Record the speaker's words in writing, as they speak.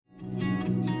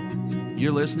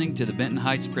You're listening to the Benton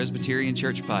Heights Presbyterian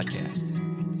Church podcast.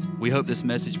 We hope this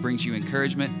message brings you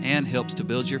encouragement and helps to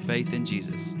build your faith in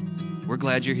Jesus. We're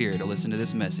glad you're here to listen to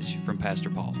this message from Pastor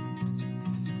Paul.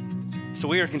 So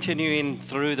we are continuing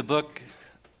through the book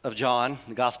of John,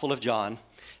 the Gospel of John.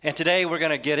 And today we're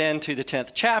going to get into the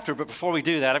 10th chapter. But before we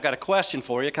do that, I've got a question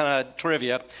for you, kind of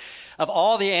trivia. Of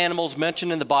all the animals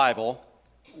mentioned in the Bible,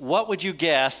 what would you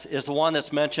guess is the one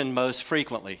that's mentioned most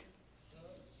frequently?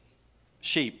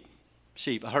 Sheep.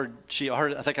 Sheep. I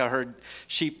think I heard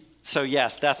sheep. So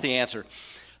yes, that's the answer.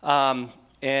 And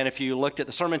if you looked at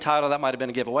the sermon title, that might have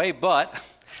been a giveaway. But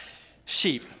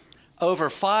sheep. Over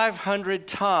 500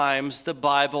 times the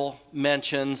Bible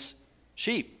mentions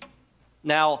sheep.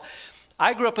 Now,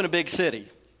 I grew up in a big city.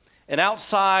 And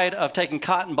outside of taking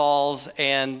cotton balls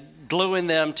and gluing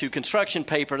them to construction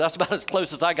paper, that's about as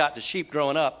close as I got to sheep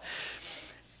growing up.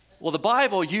 Well, the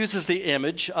Bible uses the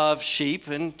image of sheep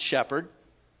and shepherd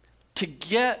to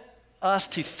get us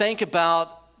to think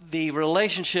about the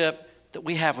relationship that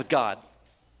we have with God.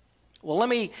 Well, let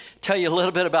me tell you a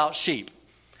little bit about sheep.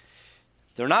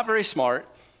 They're not very smart.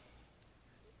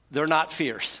 They're not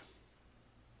fierce.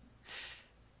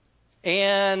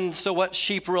 And so what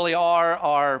sheep really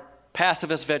are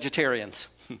pacifist vegetarians.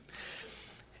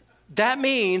 That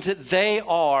means that they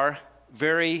are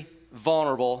very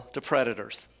vulnerable to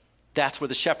predators. That's where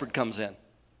the shepherd comes in.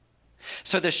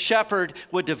 So the shepherd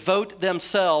would devote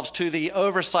themselves to the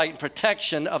oversight and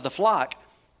protection of the flock.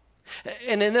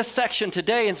 And in this section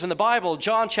today and from the Bible,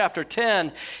 John chapter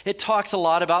 10, it talks a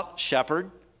lot about shepherd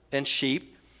and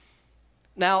sheep.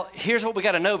 Now, here's what we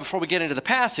got to know before we get into the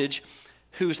passage.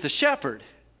 Who's the shepherd?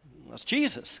 Well, it's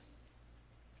Jesus.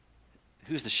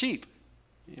 Who's the sheep?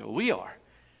 We are.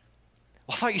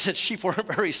 Well, I thought you said sheep weren't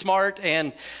very smart,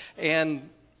 and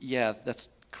yeah, that's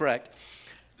correct.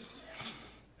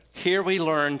 Here we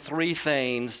learn three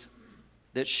things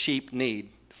that sheep need.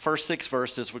 First 6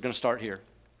 verses, we're going to start here.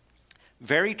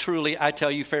 Very truly, I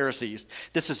tell you, Pharisees.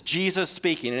 This is Jesus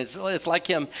speaking, and it's like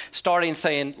him starting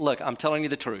saying, look, I'm telling you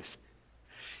the truth.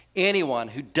 Anyone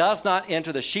who does not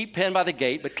enter the sheep pen by the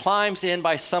gate, but climbs in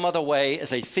by some other way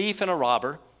is a thief and a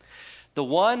robber. The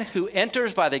one who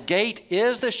enters by the gate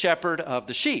is the shepherd of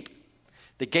the sheep.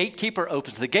 The gatekeeper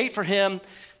opens the gate for him.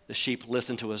 The sheep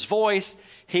listen to his voice.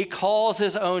 He calls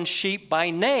his own sheep by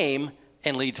name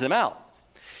and leads them out.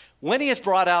 When he has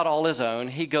brought out all his own,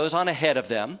 he goes on ahead of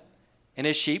them, and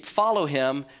his sheep follow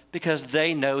him because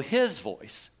they know his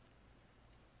voice.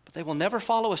 But they will never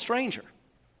follow a stranger.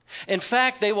 In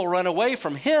fact, they will run away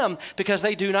from him because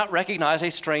they do not recognize a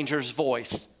stranger's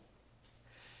voice.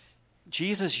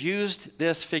 Jesus used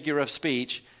this figure of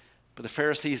speech, but the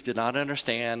Pharisees did not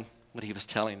understand what he was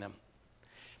telling them.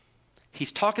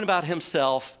 He's talking about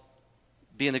himself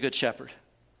being the good shepherd.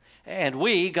 And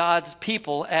we, God's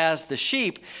people, as the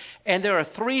sheep. And there are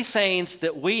 3 things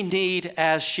that we need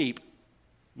as sheep.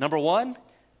 Number 1,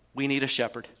 we need a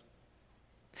shepherd.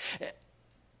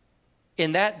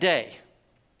 In that day,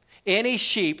 any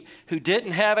sheep who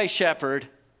didn't have a shepherd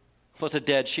was a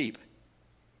dead sheep.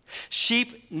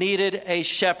 Sheep needed a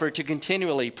shepherd to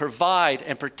continually provide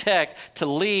and protect, to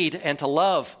lead and to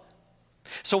love.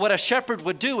 So what a shepherd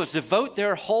would do is devote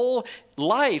their whole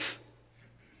life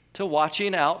to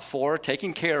watching out for,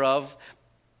 taking care of,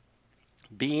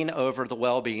 being over the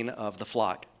well-being of the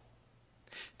flock.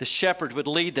 The shepherd would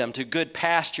lead them to good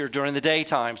pasture during the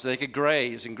daytime so they could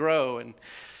graze and grow,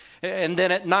 and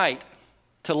then at night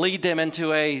to lead them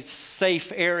into a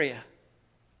safe area.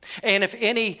 And if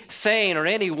anything or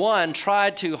anyone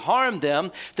tried to harm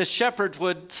them, the shepherd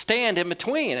would stand in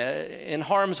between, in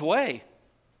harm's way.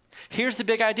 Here's the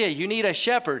big idea. You need a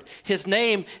shepherd. His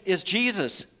name is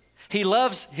Jesus. He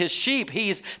loves his sheep.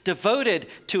 He's devoted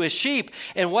to his sheep.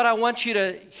 And what I want you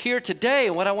to hear today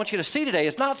and what I want you to see today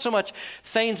is not so much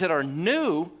things that are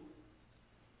new,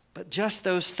 but just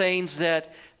those things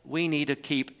that we need to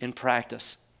keep in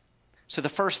practice. So the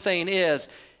first thing is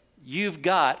you've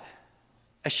got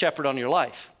a shepherd on your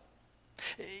life.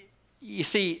 You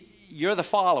see, you're the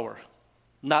follower,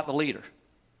 not the leader.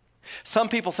 Some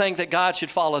people think that God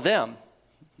should follow them.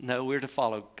 No, we're to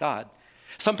follow God.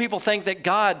 Some people think that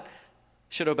God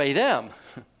should obey them.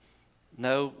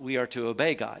 No, we are to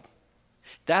obey God.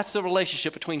 That's the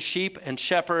relationship between sheep and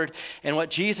shepherd. And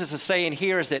what Jesus is saying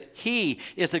here is that he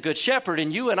is the good shepherd,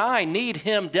 and you and I need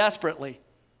him desperately.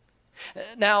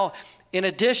 Now, in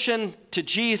addition to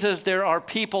Jesus, there are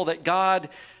people that God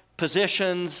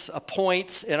positions,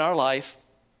 appoints in our life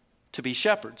to be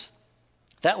shepherds.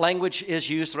 That language is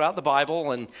used throughout the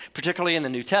Bible, and particularly in the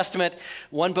New Testament.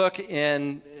 One book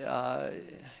in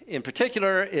in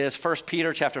particular is 1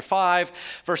 Peter chapter 5,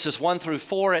 verses 1 through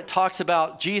 4. It talks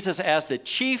about Jesus as the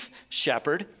chief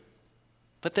shepherd,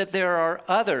 but that there are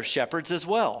other shepherds as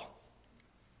well.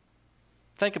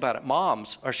 Think about it.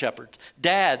 Moms are shepherds.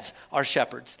 Dads are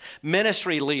shepherds.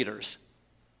 Ministry leaders.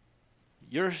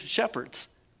 You're shepherds.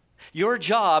 Your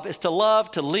job is to love,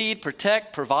 to lead,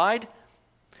 protect, provide.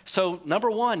 So,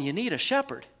 number one, you need a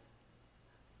shepherd.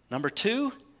 Number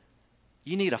two,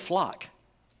 you need a flock.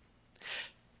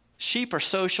 Sheep are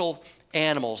social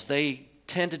animals. They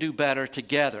tend to do better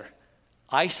together.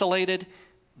 Isolated,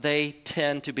 they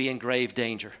tend to be in grave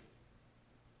danger.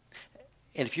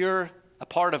 And if you're a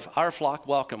part of our flock,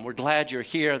 welcome. We're glad you're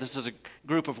here. This is a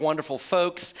group of wonderful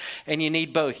folks, and you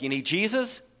need both. You need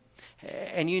Jesus,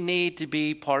 and you need to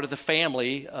be part of the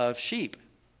family of sheep.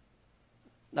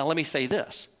 Now, let me say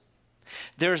this.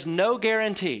 There's no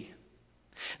guarantee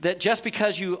that just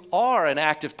because you are an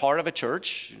active part of a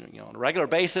church, on a regular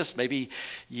basis, maybe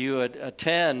you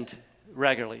attend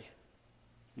regularly,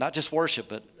 not just worship,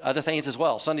 but other things as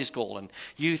well, Sunday school and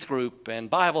youth group and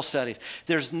Bible studies.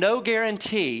 There's no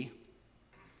guarantee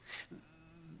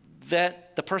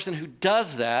that the person who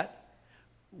does that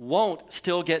won't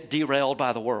still get derailed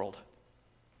by the world.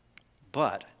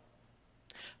 But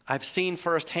I've seen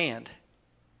firsthand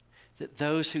that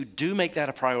those who do make that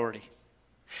a priority,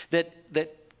 that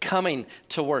coming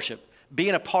to worship,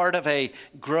 being a part of a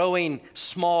growing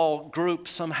small group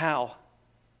somehow,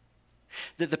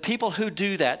 that the people who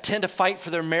do that tend to fight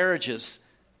for their marriages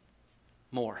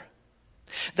more.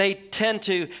 They tend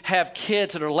to have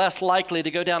kids that are less likely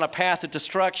to go down a path of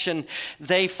destruction.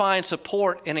 They find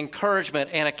support and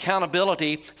encouragement and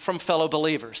accountability from fellow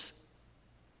believers.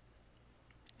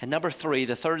 And number three,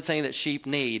 the third thing that sheep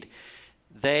need,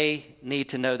 they need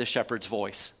to know the shepherd's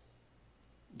voice.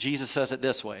 Jesus says it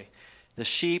this way: the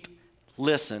sheep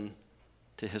listen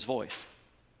to his voice.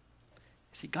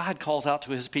 See, God calls out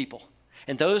to his people,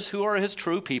 and those who are his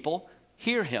true people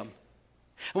hear him.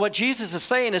 And what Jesus is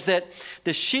saying is that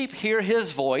the sheep hear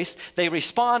his voice, they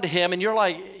respond to him, and you're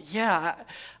like, yeah,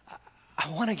 I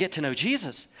want to get to know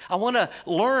Jesus. I want to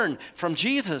learn from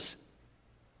Jesus.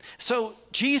 So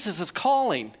Jesus is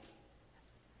calling.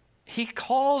 He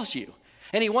calls you,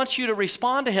 and he wants you to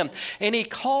respond to him, and he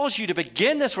calls you to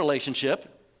begin this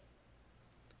relationship,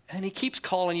 and he keeps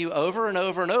calling you over and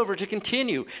over and over to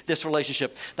continue this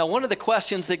relationship. Now, one of the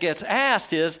questions that gets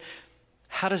asked is,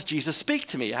 how does Jesus speak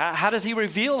to me? How does he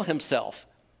reveal himself?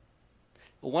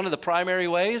 Well, one of the primary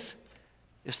ways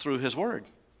is through his word.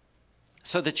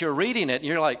 So that you're reading it and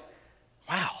you're like,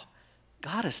 wow,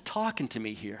 God is talking to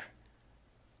me here.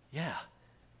 Yeah,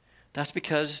 that's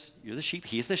because you're the sheep.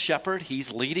 He's the shepherd.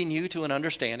 He's leading you to an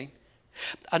understanding.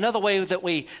 Another way that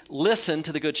we listen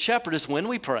to the good shepherd is when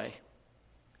we pray.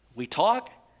 We talk,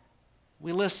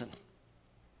 we listen.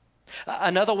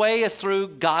 Another way is through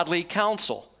godly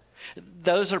counsel.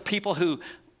 Those are people who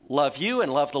love you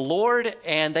and love the Lord,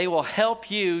 and they will help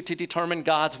you to determine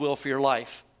God's will for your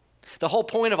life. The whole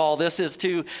point of all this is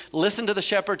to listen to the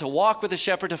shepherd, to walk with the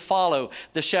shepherd, to follow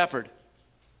the shepherd.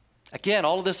 Again,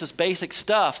 all of this is basic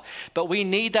stuff, but we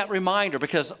need that reminder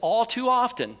because all too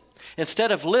often,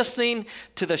 instead of listening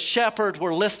to the shepherd,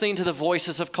 we're listening to the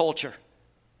voices of culture.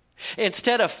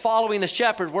 Instead of following the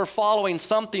shepherd, we're following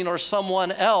something or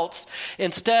someone else.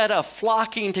 Instead of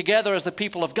flocking together as the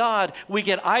people of God, we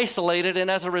get isolated, and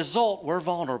as a result, we're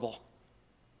vulnerable.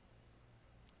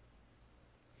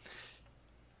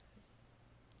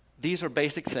 These are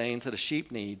basic things that a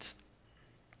sheep needs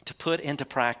to put into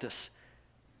practice.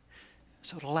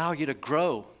 So it'll allow you to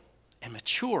grow and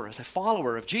mature as a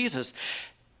follower of Jesus.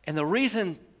 And the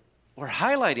reason we're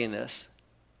highlighting this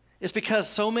is because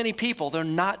so many people, they're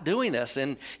not doing this.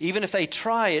 And even if they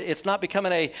try it, it's not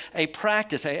becoming a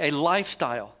practice, a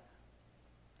lifestyle.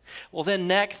 Well, then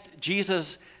next,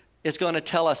 Jesus is going to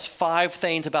tell us 5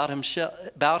 things about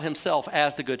himself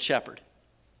as the good shepherd.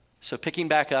 So picking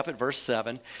back up at verse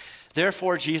 7,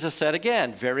 therefore Jesus said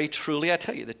again, very truly I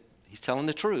tell you, that he's telling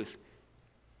the truth.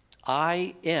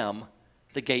 I am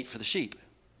the gate for the sheep.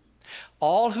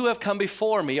 All who have come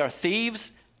before me are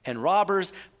thieves and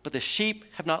robbers, but the sheep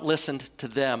have not listened to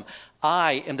them.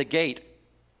 I am the gate.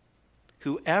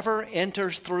 Whoever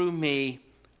enters through me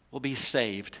will be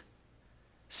saved.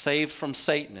 Saved from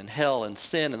Satan and hell and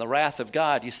sin and the wrath of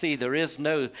God. You see, there is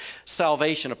no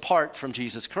salvation apart from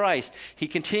Jesus Christ. He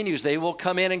continues, they will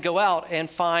come in and go out and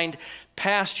find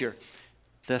pasture.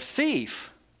 The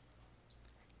thief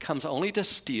comes only to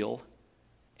steal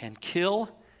and kill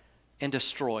and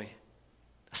destroy.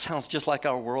 That sounds just like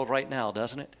our world right now,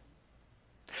 doesn't it?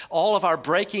 All of our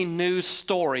breaking news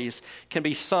stories can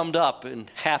be summed up in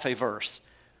half a verse.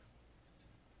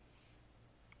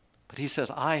 But he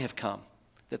says, I have come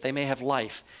that they may have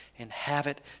life and have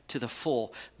it to the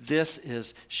full. This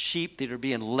is sheep that are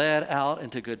being led out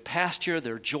into good pasture.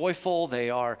 They're joyful. They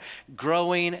are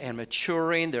growing and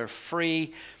maturing. They're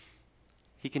free.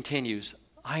 He continues,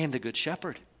 I am the good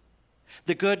shepherd.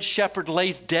 The good shepherd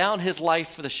lays down his life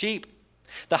for the sheep.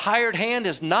 The hired hand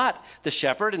is not the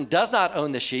shepherd and does not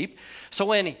own the sheep. So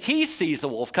when he sees the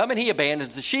wolf coming, he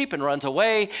abandons the sheep and runs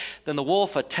away. Then the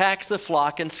wolf attacks the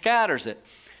flock and scatters it.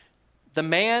 The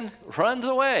man runs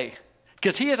away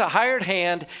because he is a hired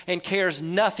hand and cares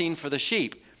nothing for the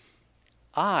sheep.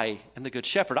 I am the good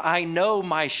shepherd. I know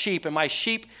my sheep, and my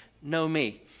sheep know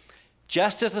me.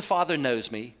 Just as the Father knows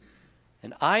me,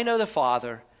 and I know the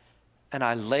Father, and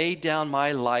I lay down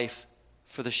my life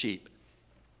for the sheep.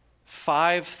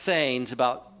 5 things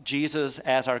about Jesus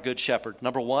as our good shepherd.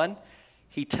 Number 1,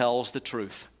 he tells the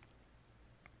truth.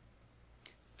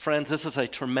 Friends, this is a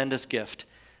tremendous gift.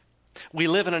 We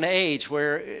live in an age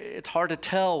where it's hard to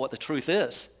tell what the truth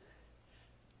is.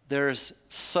 There's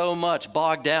so much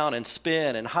bogged down in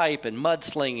spin and hype and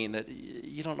mudslinging that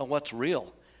you don't know what's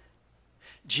real.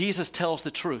 Jesus tells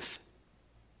the truth.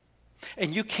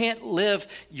 And you can't live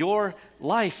your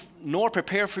life nor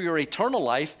prepare for your eternal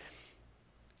life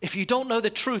if you don't know the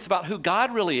truth about who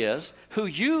God really is, who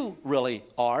you really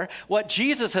are, what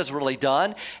Jesus has really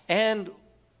done, and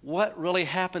what really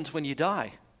happens when you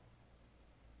die.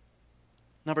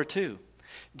 Number 2,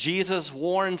 Jesus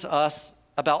warns us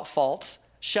about false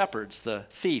shepherds, the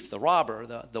thief, the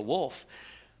robber, the wolf.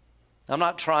 I'm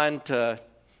not trying to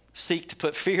seek to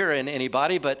put fear in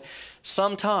anybody, but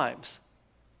sometimes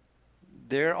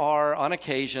there are, on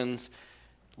occasions,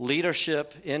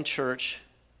 leadership in church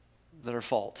that are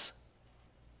false.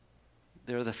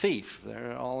 They're the thief.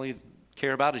 They're all they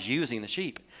care about is using the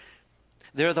sheep.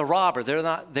 They're the robber. They're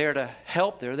not there to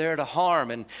help. They're there to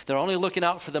harm, and they're only looking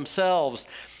out for themselves.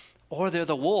 Or they're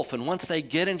the wolf, and once they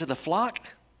get into the flock,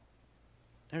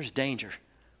 there's danger.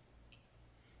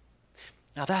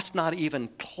 Now, that's not even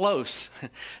close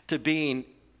to being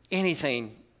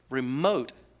anything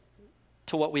remote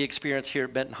to what we experience here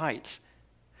at Benton Heights.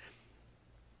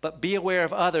 But be aware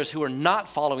of others who are not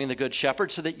following the Good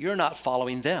Shepherd so that you're not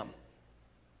following them.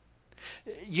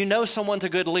 You know someone's a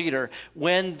good leader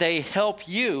when they help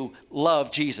you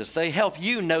love Jesus. They help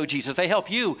you know Jesus. They help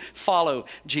you follow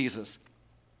Jesus.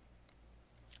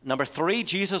 Number 3,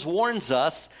 Jesus warns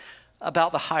us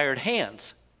about the hired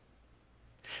hands.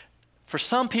 For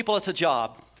some people, it's a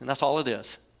job, and that's all it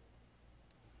is.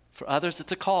 For others,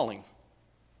 it's a calling.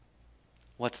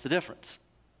 What's the difference?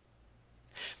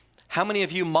 How many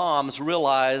of you moms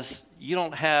realize you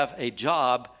don't have a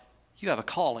job, you have a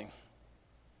calling?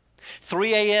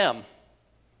 3 a.m.,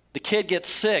 the kid gets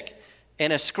sick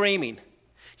and is screaming.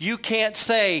 You can't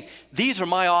say, these are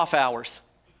my off hours.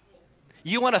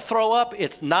 You want to throw up,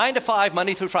 it's 9 to 5,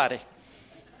 Monday through Friday.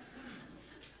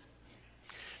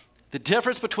 The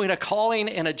difference between a calling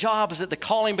and a job is that the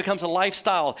calling becomes a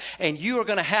lifestyle, and you are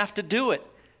going to have to do it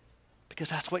because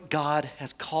that's what God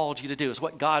has called you to do. It's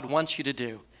what God wants you to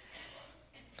do.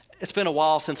 It's been a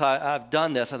while since I've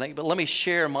done this, I think, but let me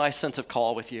share my sense of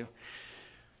call with you.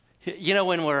 You know,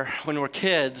 when we're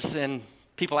kids and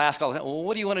people ask all the time, well,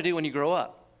 what do you want to do when you grow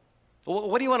up?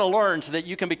 What do you want to learn so that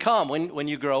you can become when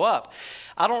you grow up?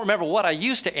 I don't remember what I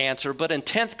used to answer, but in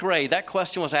 10th grade, that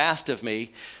question was asked of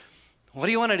me, what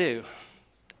do you want to do?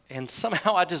 And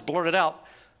somehow I just blurted out,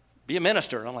 be a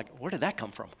minister. And I'm like, where did that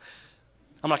come from?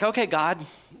 I'm like, okay, God,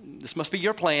 this must be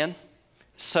your plan.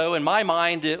 So in my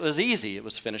mind, it was easy. It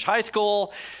was finish high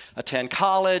school, attend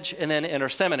college, and then enter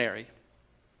seminary.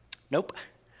 Nope.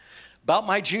 About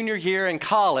my junior year in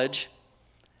college,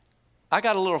 I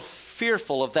got a little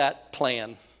fearful of that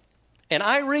plan. And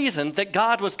I reasoned that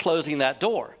God was closing that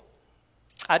door.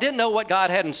 I didn't know what God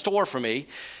had in store for me,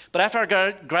 but after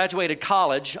I graduated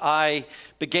college, I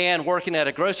began working at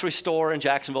a grocery store in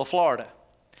Jacksonville, Florida.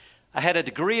 I had a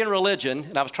degree in religion,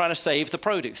 and I was trying to save the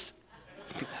produce.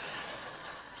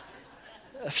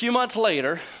 A few months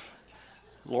later,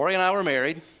 Lori and I were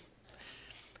married,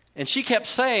 and she kept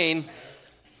saying,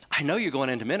 I know you're going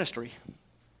into ministry.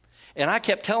 And I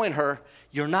kept telling her,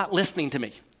 you're not listening to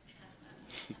me.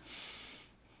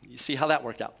 You see how that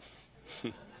worked out.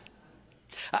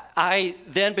 I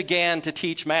then began to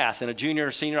teach math in a junior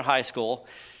or senior high school.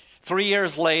 3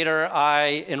 years later,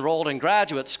 I enrolled in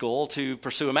graduate school to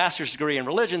pursue a master's degree in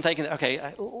religion, thinking, okay,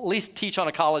 at least teach on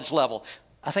a college level.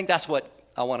 I think that's what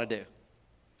I want to do.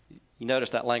 You notice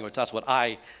that language. That's what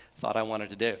I thought I wanted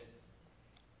to do.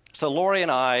 So Lori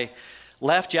and I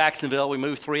left Jacksonville. We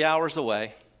moved 3 hours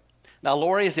away. Now,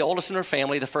 Lori is the oldest in her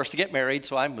family, the first to get married,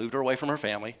 so I moved her away from her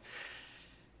family.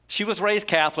 She was raised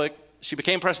Catholic. she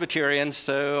became Presbyterian,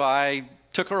 so I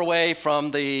took her away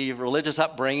from the religious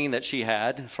upbringing that she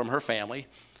had from her family.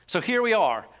 So here we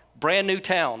are, brand new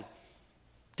town,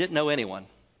 didn't know anyone.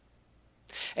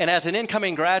 And as an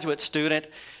incoming graduate student,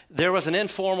 there was an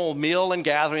informal meal and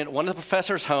gathering at one of the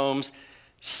professors' homes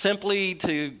simply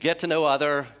to get to know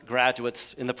other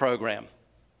graduates in the program.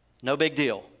 No big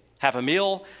deal. Have a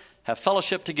meal, have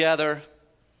fellowship together.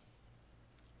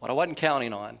 What I wasn't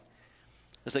counting on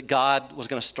is that God was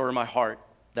going to stir my heart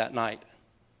that night.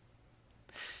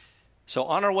 So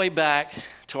on our way back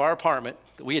to our apartment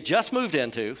that we had just moved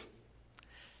into,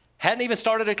 hadn't even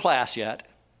started a class yet,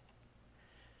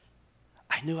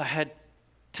 I knew I had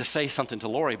to say something to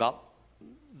Lori about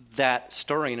that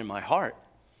stirring in my heart.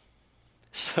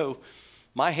 So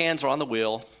my hands are on the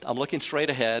wheel. I'm looking straight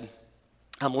ahead.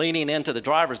 I'm leaning into the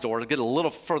driver's door to get a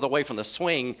little further away from the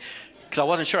swing because I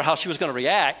wasn't sure how she was going to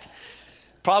react.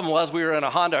 Problem was we were in a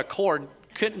Honda Accord,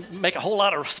 couldn't make a whole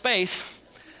lot of space.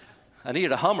 I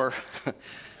needed a Hummer. But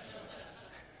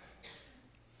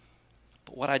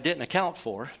what I didn't account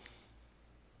for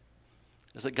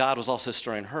is that God was also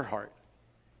stirring her heart.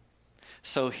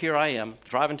 So here I am,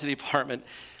 driving to the apartment.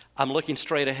 I'm looking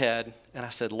straight ahead, and I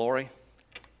said, Lori,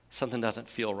 something doesn't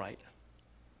feel right.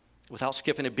 Without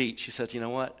skipping a beat, she said, you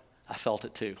know what? I felt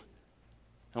it too.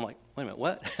 I'm like, wait a minute,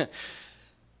 what?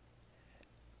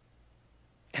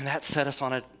 And that set us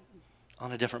on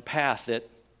a different path that,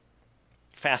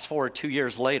 fast forward 2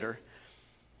 years later,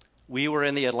 we were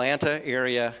in the Atlanta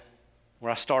area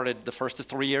where I started the first of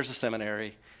 3 years of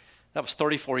seminary. That was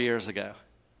 34 years ago.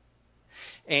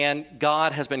 And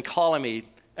God has been calling me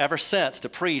ever since to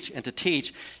preach and to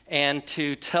teach and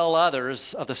to tell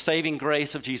others of the saving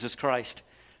grace of Jesus Christ.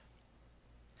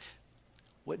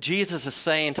 What Jesus is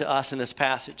saying to us in this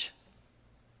passage: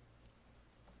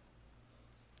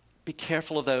 be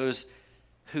careful of those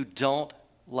who don't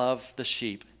love the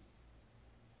sheep,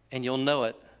 and you'll know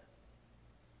it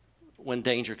when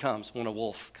danger comes, when a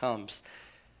wolf comes.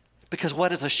 Because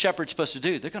what is a shepherd supposed to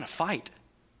do? They're going to fight.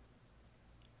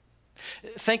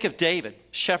 Think of David,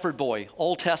 shepherd boy,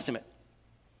 Old Testament,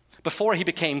 before he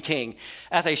became king.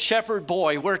 As a shepherd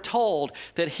boy, we're told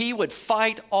that he would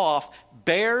fight off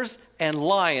bears and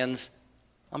lions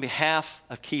on behalf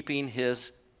of keeping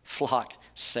his flock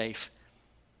safe.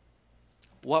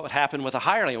 What would happen with a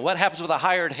hireling? What happens with a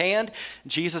hired hand?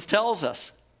 Jesus tells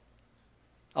us.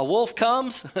 A wolf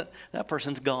comes, that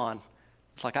person's gone.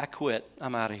 It's like, I quit,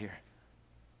 I'm out of here.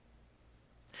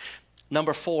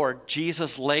 Number 4,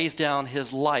 Jesus lays down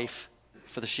his life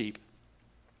for the sheep.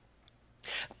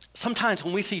 Sometimes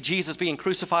when we see Jesus being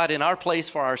crucified in our place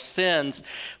for our sins,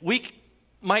 we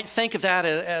might think of that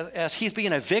as he's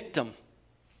being a victim.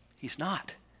 He's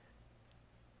not.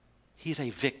 He's a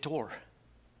victor.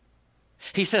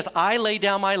 He says, I lay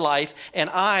down my life and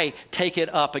I take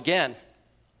it up again.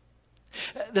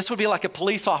 This would be like a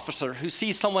police officer who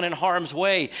sees someone in harm's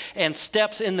way and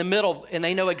steps in the middle, and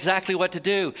they know exactly what to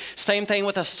do. Same thing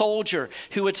with a soldier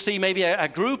who would see maybe a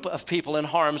group of people in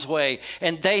harm's way,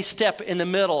 and they step in the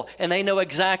middle and they know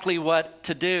exactly what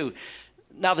to do.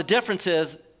 Now the difference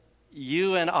is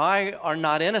you and I are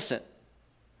not innocent.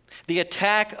 The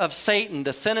attack of Satan,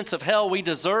 the sentence of hell we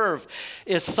deserve,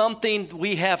 is something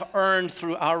we have earned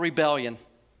through our rebellion.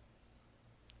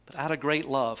 But out of great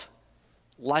love,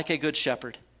 like a good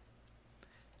shepherd,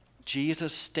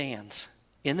 Jesus stands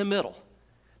in the middle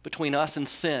between us and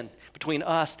sin, between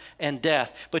us and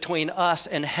death, between us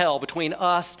and hell, between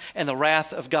us and the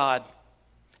wrath of God.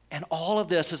 And all of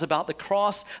this is about the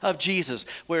cross of Jesus,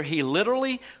 where he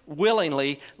literally,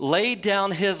 willingly laid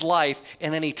down his life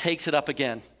and then he takes it up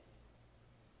again.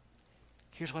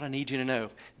 Here's what I need you to know.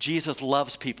 Jesus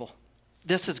loves people.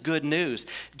 This is good news.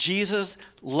 Jesus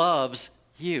loves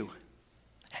you.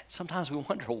 Sometimes we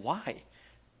wonder why.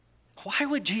 Why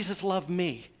would Jesus love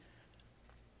me?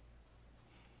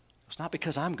 It's not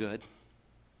because I'm good.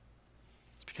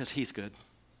 It's because he's good.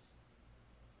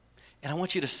 And I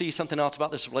want you to see something else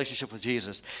about this relationship with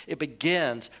Jesus. It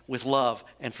begins with love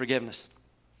and forgiveness.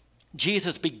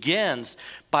 Jesus begins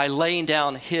by laying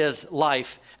down his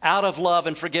life out of love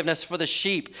and forgiveness for the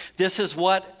sheep. This is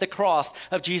what the cross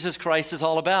of Jesus Christ is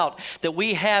all about. That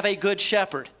we have a good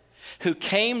shepherd who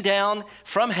came down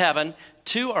from heaven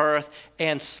to earth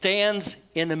and stands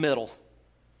in the middle.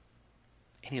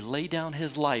 And he laid down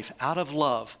his life out of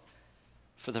love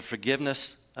for the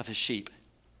forgiveness of his sheep.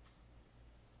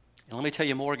 And let me tell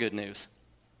you more good news.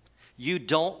 You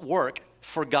don't work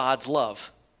for God's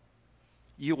love.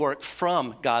 You work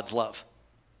from God's love.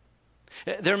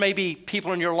 There may be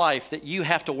people in your life that you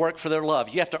have to work for their love.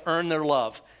 You have to earn their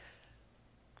love.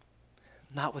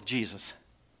 Not with Jesus.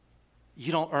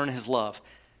 You don't earn his love.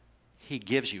 he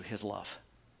gives you his love.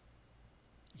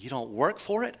 You don't work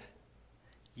for it,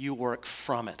 you work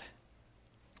from it.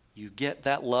 You get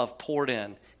that love poured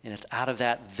in, and it's out of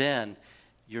that then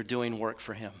you're doing work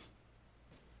for him.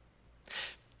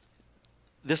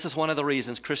 This is one of the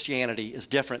reasons Christianity is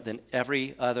different than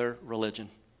every other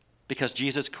religion, because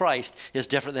Jesus Christ is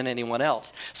different than anyone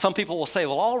else. Some people will say,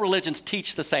 well, all religions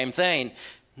teach the same thing.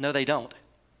 No, they don't.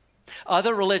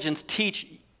 Other religions teach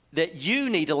that you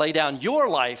need to lay down your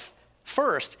life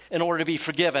first in order to be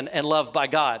forgiven and loved by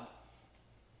God.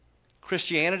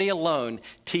 Christianity alone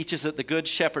teaches that the Good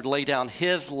Shepherd laid down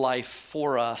his life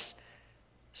for us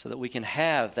so that we can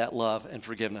have that love and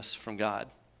forgiveness from God.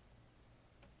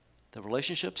 The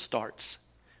relationship starts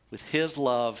with his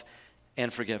love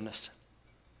and forgiveness.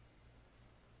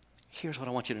 Here's what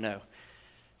I want you to know.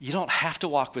 You don't have to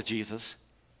walk with Jesus.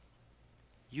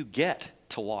 You get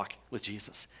to walk with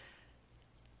Jesus.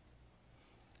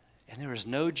 And there is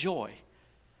no joy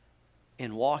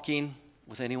in walking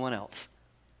with anyone else.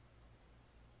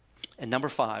 And number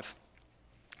 5,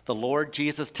 the Lord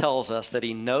Jesus tells us that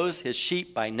he knows his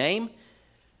sheep by name,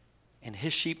 and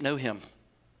his sheep know him.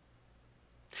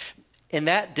 In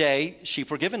that day,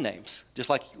 sheep were given names, just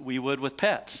like we would with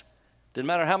pets. Didn't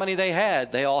matter how many they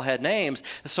had, they all had names.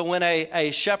 So when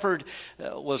a shepherd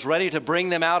was ready to bring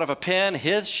them out of a pen,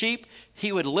 his sheep,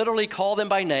 he would literally call them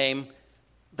by name.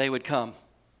 They would come.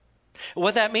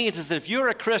 What that means is that if you're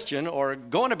a Christian or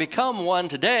going to become one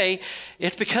today,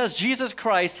 it's because Jesus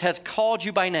Christ has called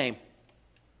you by name.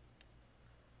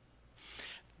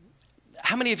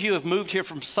 How many of you have moved here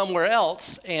from somewhere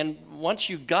else, and once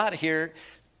you got here,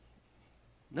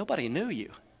 nobody knew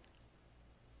you?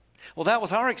 Well, that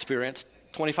was our experience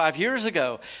 25 years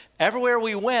ago. Everywhere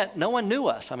we went, no one knew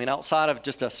us. I mean, outside of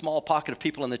just a small pocket of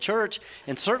people in the church,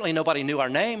 and certainly nobody knew our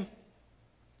name.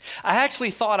 I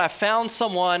actually thought I found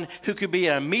someone who could be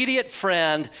an immediate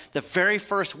friend the very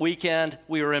first weekend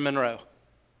we were in Monroe.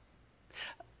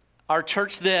 Our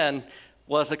church then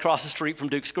was across the street from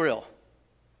Duke's Grill.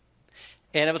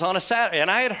 And it was on a Saturday, and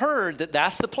I had heard that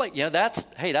that's the place. You know, that's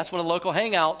one of the local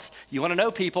hangouts. You want to know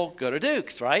people, go to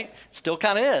Duke's, right? Still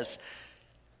kind of is.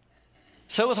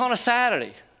 So it was on a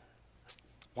Saturday.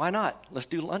 Why not? Let's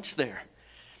do lunch there.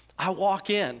 I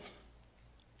walk in.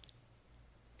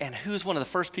 And who's one of the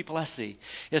first people I see?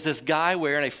 Is this guy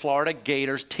wearing a Florida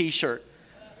Gators t-shirt.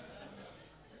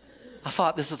 I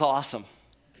thought, this is awesome.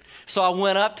 So I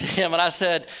went up to him and I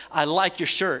said, I like your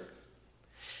shirt.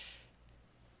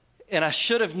 And I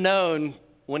should have known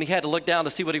when he had to look down to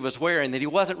see what he was wearing that he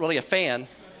wasn't really a fan.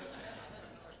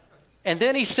 And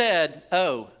then he said,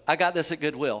 oh, I got this at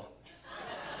Goodwill.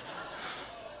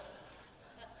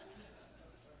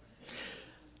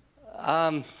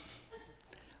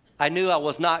 I knew I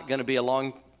was not going to be a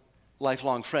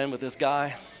lifelong friend with this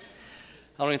guy.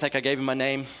 I don't even think I gave him my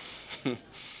name.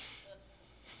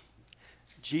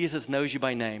 Jesus knows you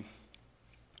by name.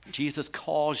 Jesus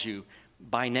calls you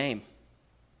by name.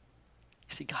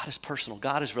 You see, God is personal.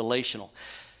 God is relational.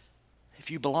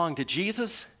 If you belong to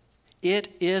Jesus, it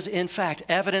is in fact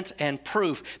evidence and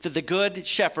proof that the Good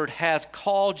Shepherd has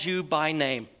called you by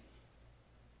name.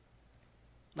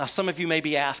 Now, some of you may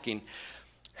be asking,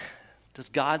 does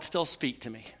God still speak to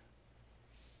me?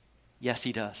 Yes,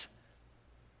 he does.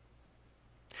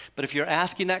 But if you're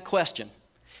asking that question,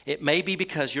 it may be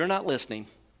because you're not listening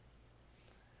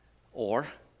or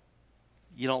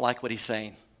you don't like what he's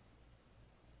saying.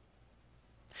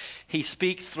 He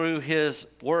speaks through his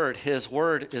word. His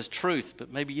word is truth,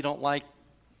 but maybe you don't like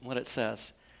what it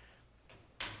says.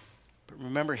 But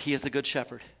remember, he is the Good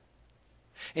Shepherd.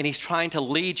 And he's trying to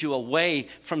lead you away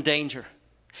from danger.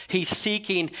 He's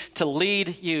seeking to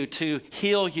lead you, to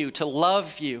heal you, to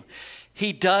love you.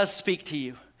 He does speak to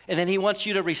you. And then he wants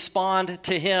you to respond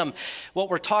to him. What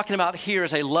we're talking about here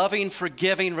is a loving,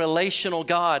 forgiving, relational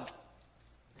God.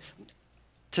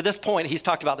 To this point, he's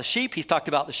talked about the sheep, he's talked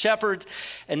about the shepherds,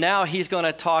 and now he's going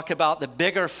to talk about the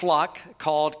bigger flock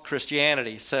called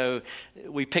Christianity. So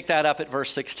we pick that up at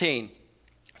verse 16.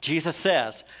 Jesus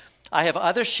says, I have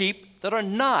other sheep that are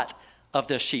not of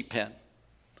this sheep pen.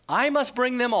 I must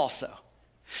bring them also.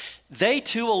 They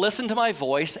too will listen to my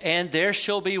voice, and there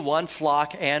shall be one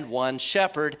flock and one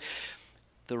shepherd.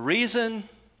 The reason,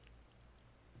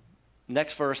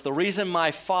 next verse, the reason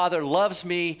my Father loves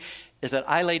me is that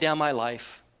I lay down my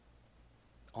life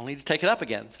only to take it up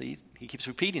again. So he keeps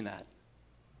repeating that.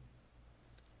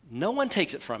 No one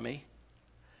takes it from me,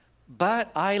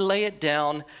 but I lay it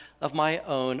down of my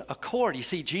own accord. You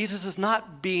see, Jesus is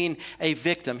not being a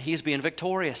victim. He's being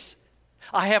victorious.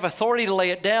 I have authority to lay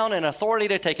it down and authority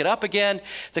to take it up again.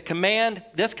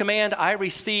 This command I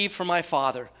receive from my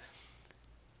Father.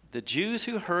 the Jews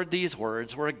who heard these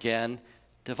words were again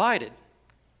divided.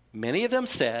 Many of them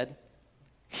said,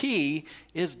 "He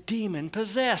is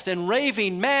demon-possessed and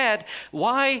raving mad.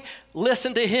 Why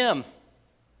listen to him?"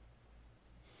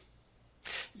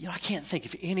 You know, I can't think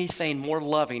of anything more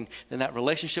loving than that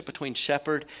relationship between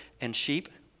shepherd and sheep.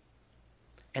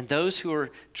 And those who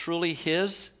are truly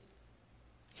his,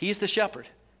 he's the shepherd.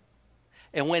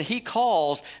 And when he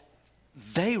calls,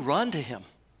 they run to him.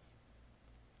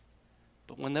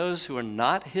 But when those who are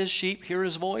not his sheep hear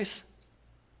his voice,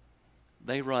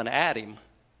 they run at him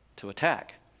to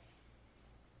attack.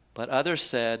 But others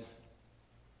said,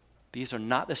 "These are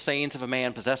not the sayings of a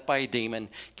man possessed by a demon.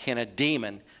 Can a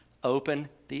demon open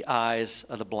the eyes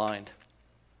of the blind?"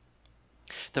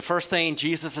 The first thing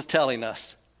Jesus is telling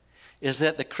us is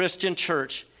that the Christian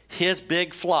church, his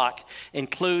big flock,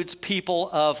 includes people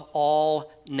of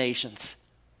all nations.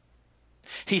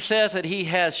 He says that he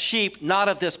has sheep not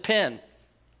of this pen.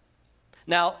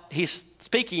 Now, he's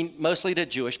speaking mostly to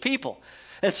Jewish people.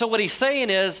 And so what he's saying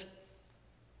is,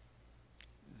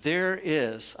 there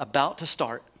is about to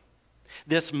start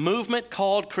this movement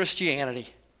called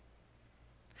Christianity.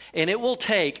 And it will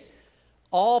take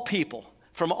all people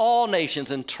from all nations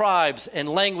and tribes and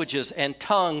languages and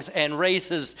tongues and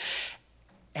races,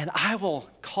 and I will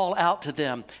call out to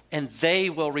them and they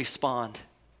will respond.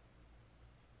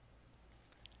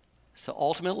 So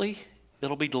ultimately,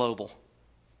 it'll be global.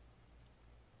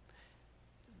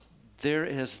 There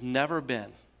has never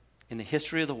been in the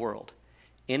history of the world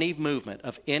any movement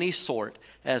of any sort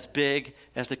as big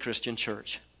as the Christian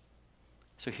church.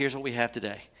 So here's what we have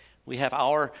today. We have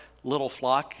our little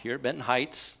flock here at Benton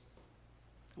Heights.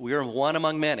 We are one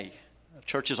among many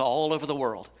churches all over the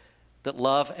world that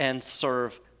love and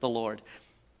serve the Lord.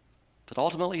 But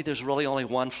ultimately, there's really only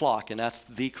one flock, and that's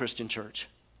the Christian church.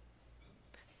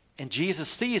 And Jesus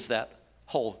sees that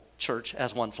whole church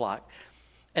as one flock.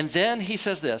 And then he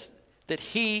says this, that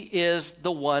he is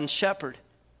the one shepherd.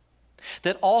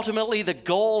 That ultimately the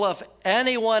goal of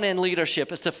anyone in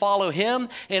leadership is to follow him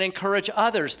and encourage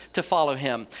others to follow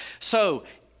him. So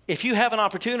if you have an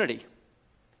opportunity,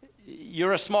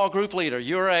 you're a small group leader,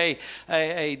 you're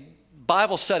a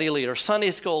Bible study leader,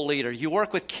 Sunday school leader, you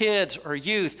work with kids or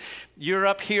youth, you're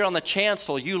up here on the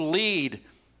chancel, you lead.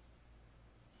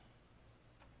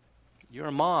 You're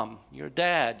a mom, you're a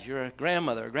dad, you're a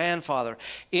grandmother, a grandfather,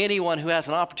 anyone who has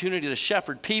an opportunity to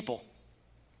shepherd people,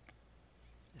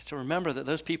 is to remember that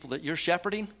those people that you're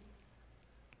shepherding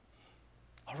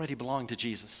already belong to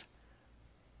Jesus.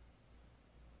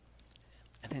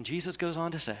 And then Jesus goes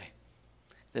on to say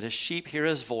that his sheep hear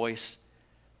his voice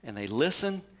and they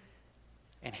listen,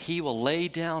 and he will lay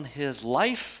down his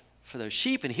life for those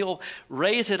sheep and he'll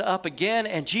raise it up again.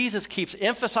 And Jesus keeps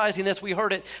emphasizing this. We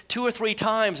heard it 2 or 3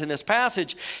 times in this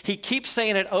passage. He keeps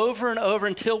saying it over and over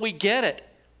until we get it.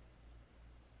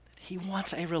 He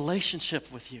wants a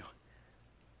relationship with you.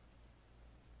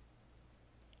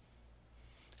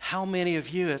 How many of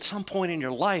you at some point in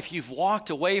your life you've walked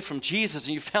away from Jesus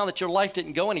and you found that your life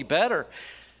didn't go any better?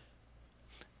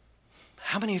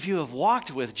 How many of you have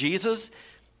walked with Jesus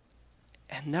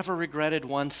and never regretted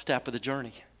one step of the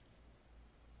journey?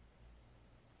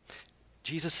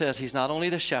 Jesus says he's not only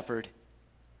the shepherd,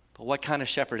 but what kind of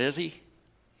shepherd is he?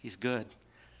 He's good.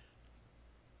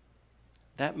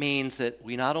 That means that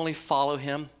we not only follow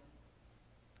him,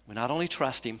 we not only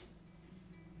trust him,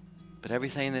 but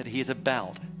everything that he's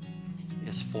about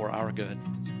is for our good.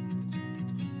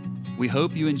 We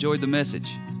hope you enjoyed the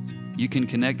message. You can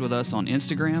connect with us on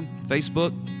Instagram,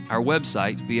 Facebook, our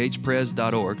website,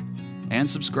 bhpres.org, and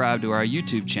subscribe to our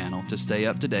YouTube channel to stay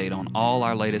up to date on all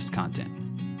our latest content.